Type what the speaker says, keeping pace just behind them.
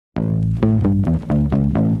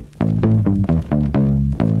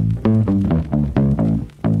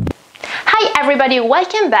everybody,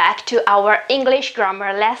 welcome back to our English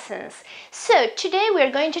grammar lessons. So today we are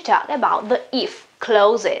going to talk about the if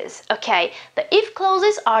clauses. Okay, the if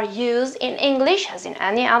clauses are used in English as in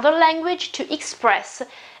any other language to express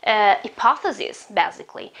hypotheses,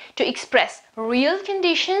 basically, to express real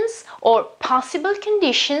conditions or possible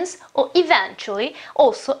conditions or eventually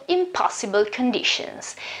also impossible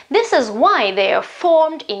conditions. This is why they are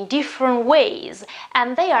formed in different ways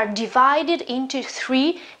and they are divided into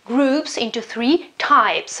three groups, into three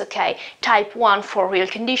types. Okay, type 1 for real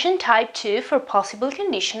condition, type 2 for possible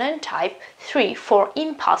condition, and type 3 for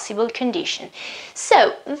impossible condition.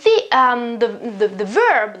 So the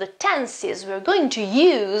verb, the tenses we're going to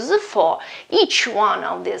use for each one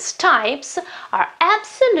of these types are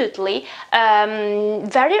absolutely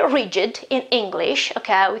very rigid in English.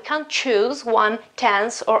 Okay, we can't choose one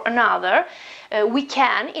tense or another. We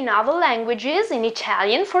can in other languages, in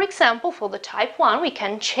Italian for example, for the type 1 we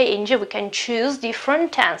can choose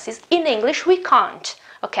different tenses. In English we can't.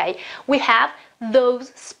 Okay, we have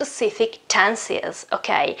those specific tenses,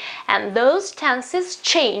 okay, and those tenses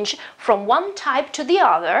change from one type to the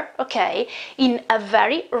other, okay, in a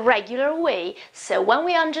very regular way. So when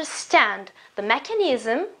we understand the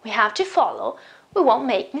mechanism we have to follow, we won't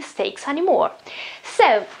make mistakes anymore.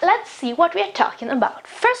 So let's see what we are talking about.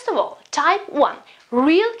 First of all, type 1,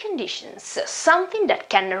 real conditions, so something that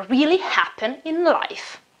can really happen in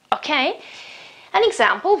life, okay. An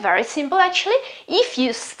example, very simple actually, if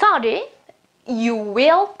you study, you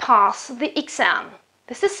will pass the exam.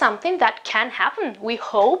 This is something that can happen. We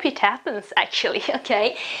hope it happens actually,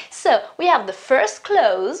 okay? So we have the first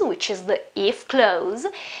clause, which is the if clause,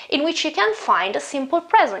 in which you can find a simple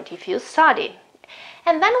present if you study.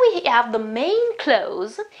 And then we have the main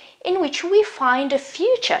clause, in which we find a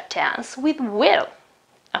future tense with will,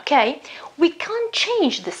 okay? We can't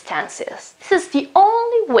change these tenses. This is the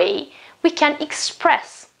only way we can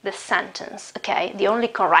express the sentence, okay, the only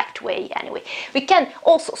correct way anyway. We can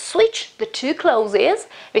also switch the two clauses.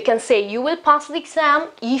 We can say you will pass the exam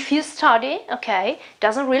if you study, okay,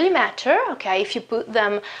 doesn't really matter, okay, if you put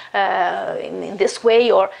them in this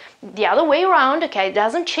way or the other way around, okay, it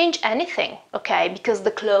doesn't change anything, okay, because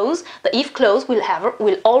the if clause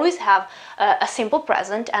will always have a simple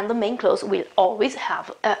present and the main clause will always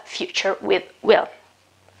have a future with will.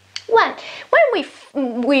 When we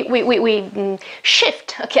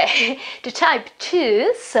shift, okay, to type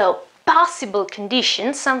 2, so possible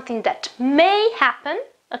condition, something that may happen,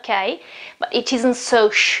 okay, but it isn't so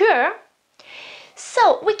sure.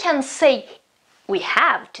 So we can say, we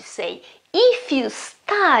have to say, if you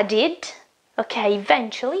studied, okay,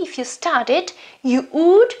 eventually, if you studied, you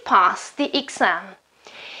would pass the exam.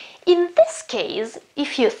 In this case,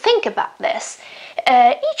 if you think about this,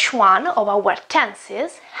 each one of our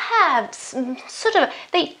tenses have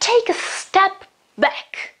they take a step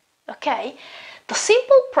back, okay? The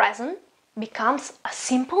simple present becomes a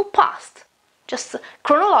simple past. Just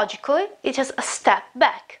chronologically, it is a step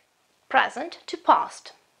back, present to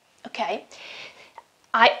past, okay?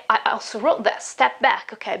 I also wrote that, step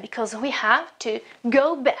back, okay, because we have to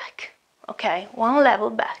go back, okay, one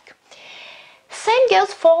level back. Same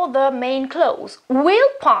goes for the main clause. Will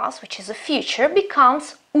pass, which is a future,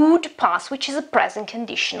 becomes would pass, which is a present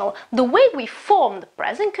conditional. The way we form the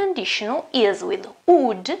present conditional is with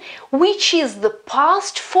would, which is the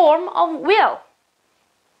past form of will,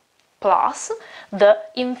 plus the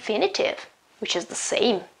infinitive, which is the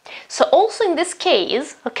same. So also in this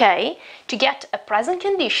case, okay, to get a present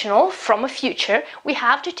conditional from a future, we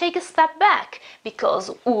have to take a step back, because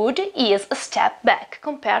would is a step back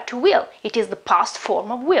compared to will. It is the past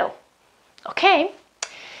form of will, okay?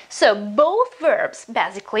 So both verbs,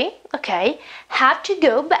 basically, okay, have to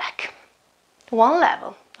go back one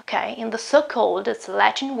level, okay, in the so-called, it's a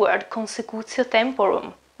Latin word, consecutio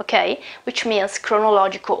temporum, okay, which means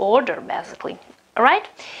chronological order, basically, all right?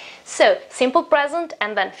 So, simple present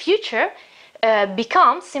and then future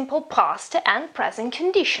become simple past and present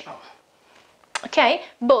conditional. Okay,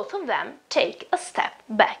 both of them take a step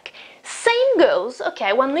back. Same goes,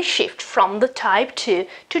 okay, when we shift from the type 2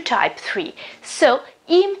 to type 3. So,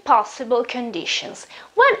 impossible conditions.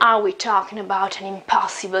 When are we talking about an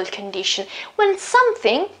impossible condition? When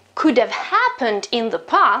something could have happened in the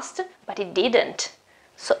past, but it didn't.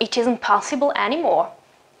 So, it isn't possible anymore.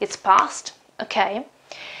 It's past, okay?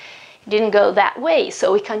 Didn't go that way,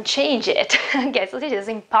 so we can't change it. Okay, so it is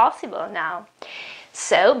impossible now.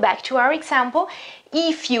 So, back to our example.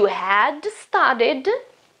 If you had studied,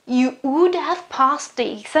 you would have passed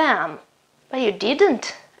the exam, but you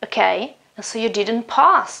didn't, okay? And so you didn't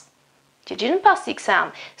pass. You didn't pass the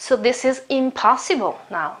exam, so this is impossible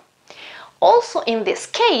now. Also in this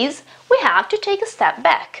case, we have to take a step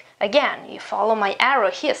back. Again, you follow my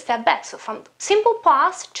arrow here, step back. So from simple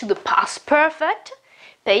past to the past perfect,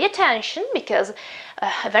 pay attention, because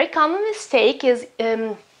a very common mistake is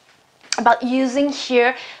about using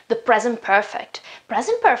here the present perfect.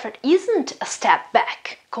 Present perfect isn't a step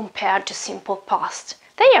back compared to simple past.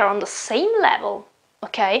 They are on the same level,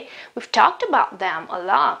 okay? We've talked about them a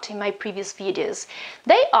lot in my previous videos.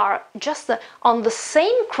 They are just on the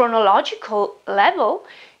same chronological level.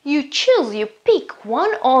 You choose, you pick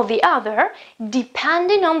one or the other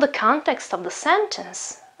depending on the context of the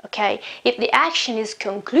sentence. Okay, if the action is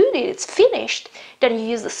concluded, it's finished, then you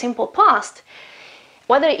use the simple past.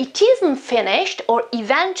 Whether it isn't finished or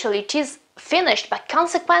eventually it is finished, but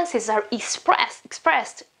consequences are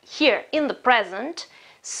expressed here in the present,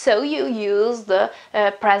 so you use the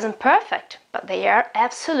present perfect, but they are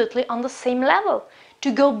absolutely on the same level.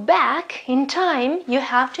 To go back in time, you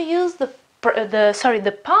have to use the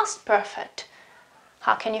past perfect.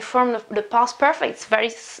 How can you form the past perfect?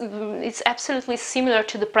 It's absolutely similar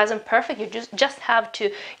to the present perfect. You just have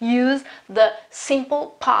to use the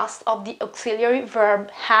simple past of the auxiliary verb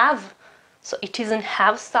have. So it isn't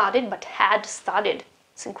have studied, but had studied.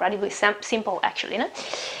 It's incredibly simple, actually, no?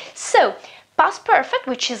 So past perfect,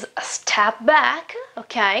 which is a step back,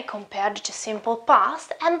 okay, compared to simple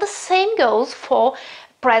past, and the same goes for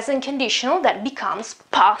present conditional that becomes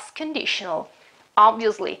past conditional.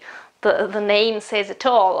 Obviously, the name says it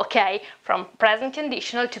all, okay? From present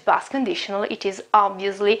conditional to past conditional, it is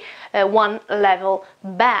obviously one level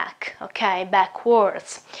back, okay,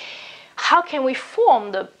 backwards. How can we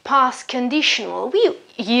form the past conditional? We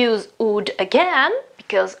use would again,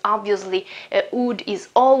 because obviously would is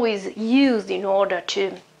always used in order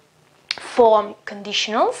to form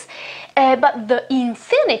conditionals, but the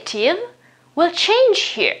infinitive will change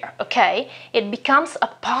here, okay? It becomes a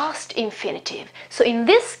past infinitive. So in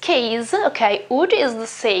this case, okay, would is the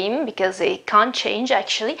same because it can't change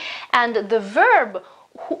actually, and the verb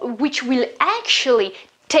which will actually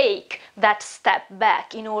take that step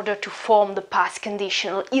back in order to form the past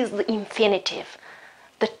conditional is the infinitive.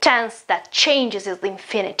 The tense that changes is the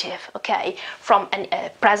infinitive, okay? From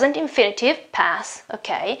a present infinitive, pass,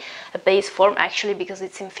 okay? A base form actually because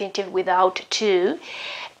it's infinitive without to.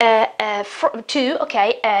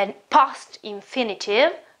 Okay, and past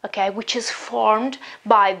infinitive, okay, which is formed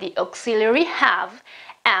by the auxiliary have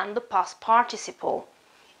and the past participle.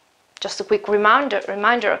 Just a quick reminder,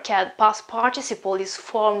 okay, the past participle is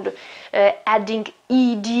formed adding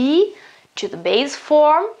ed to the base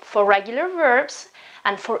form for regular verbs,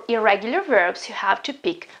 and for irregular verbs you have to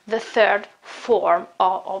pick the third form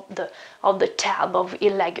of the tab of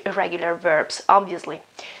irregular verbs, obviously.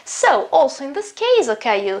 So also in this case,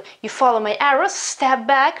 okay, you follow my arrows, step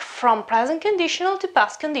back from present conditional to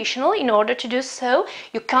past conditional. In order to do so,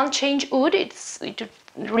 you can't change would, it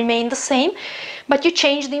remain the same, but you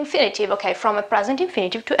change the infinitive, okay, from a present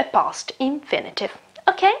infinitive to a past infinitive,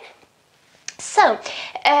 okay? So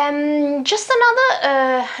just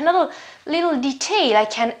another little detail I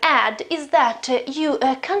can add is that you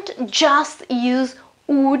can't just use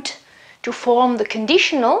would to form the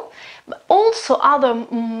conditional, but also other,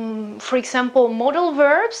 for example, modal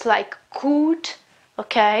verbs like could,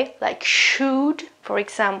 okay, like should, for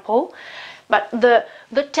example, but the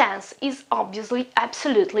tense is obviously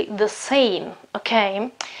absolutely the same,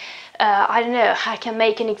 okay? I don't know, I can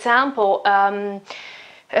make an example.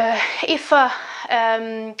 If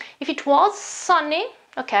it was sunny,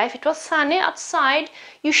 okay, if it was sunny outside,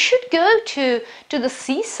 you should go to the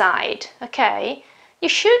seaside, okay? You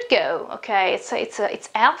should go, okay? It's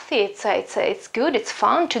healthy, it's good, it's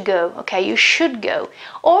fun to go, okay? You should go,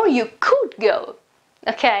 or you could go,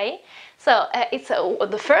 okay? So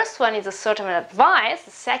the first one is a sort of an advice.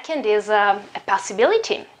 The second is a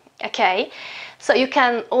possibility, okay? So you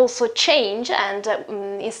can also change, and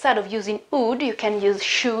instead of using would, you can use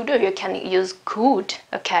should, or you can use could,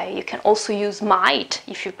 okay? You can also use might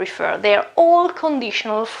if you prefer. They are all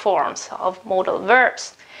conditional forms of modal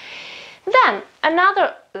verbs. Then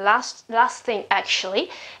another last thing actually,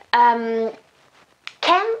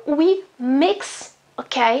 can we mix,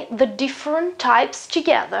 okay, the different types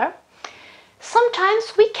together?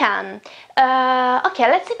 Sometimes we can. Okay,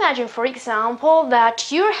 let's imagine, for example,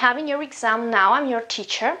 that you're having your exam now, I'm your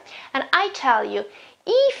teacher, and I tell you,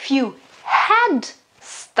 if you had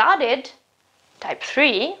studied type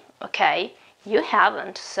 3, okay, you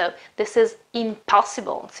haven't, so this is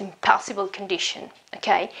impossible, it's impossible condition,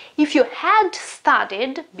 okay? If you had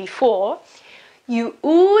studied before, you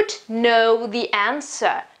would know the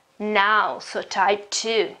answer now, so type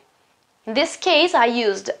 2. In this case, I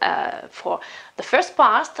used for the first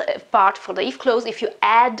part for the if clause, if you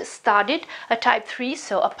had studied a type 3,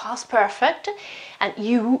 so a past perfect, and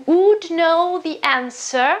you would know the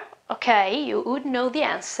answer, okay, you would know the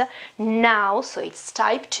answer now, so it's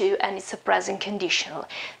type 2 and it's a present conditional.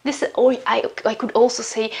 This, or I could also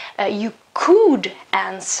say you could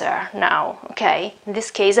answer now, okay? In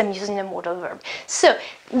this case, I'm using a modal verb. So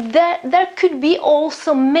there could be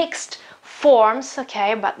also mixed forms,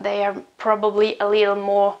 okay, but they are probably a little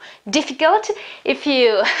more difficult if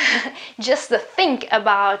you just think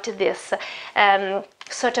about this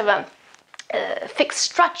sort of a fixed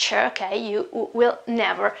structure, okay, you will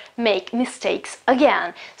never make mistakes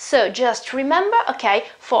again. So just remember, okay,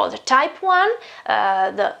 for the type 1,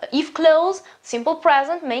 the if clause, simple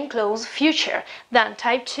present, main clause, future. Then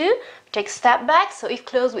type 2, take a step back, so if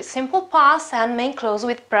clause with simple past and main clause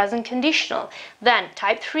with present conditional. Then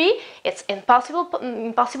type 3, it's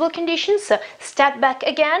impossible conditions, so step back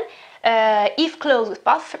again, if clause with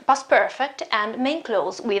past perfect and main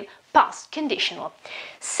clause with past conditional.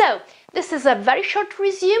 So this is a very short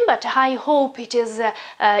resume, but I hope it is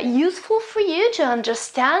useful for you to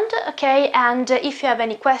understand, okay? And if you have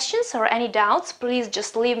any questions or any doubts, please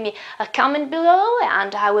just leave me a comment below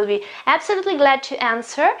and I will be absolutely glad to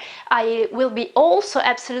answer. I will be also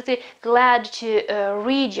absolutely glad to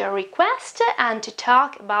read your request and to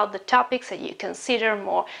talk about the topics that you consider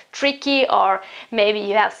more tricky, or maybe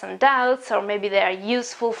you have some doubts, or maybe they are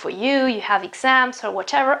useful for you, you have exams or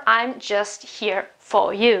whatever. I'm just here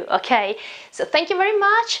for you, okay? So thank you very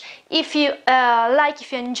much. If you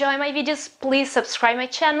if you enjoy my videos, please subscribe my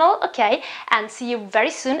channel, okay? And see you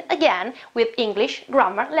very soon again with English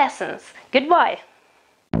grammar lessons. Goodbye!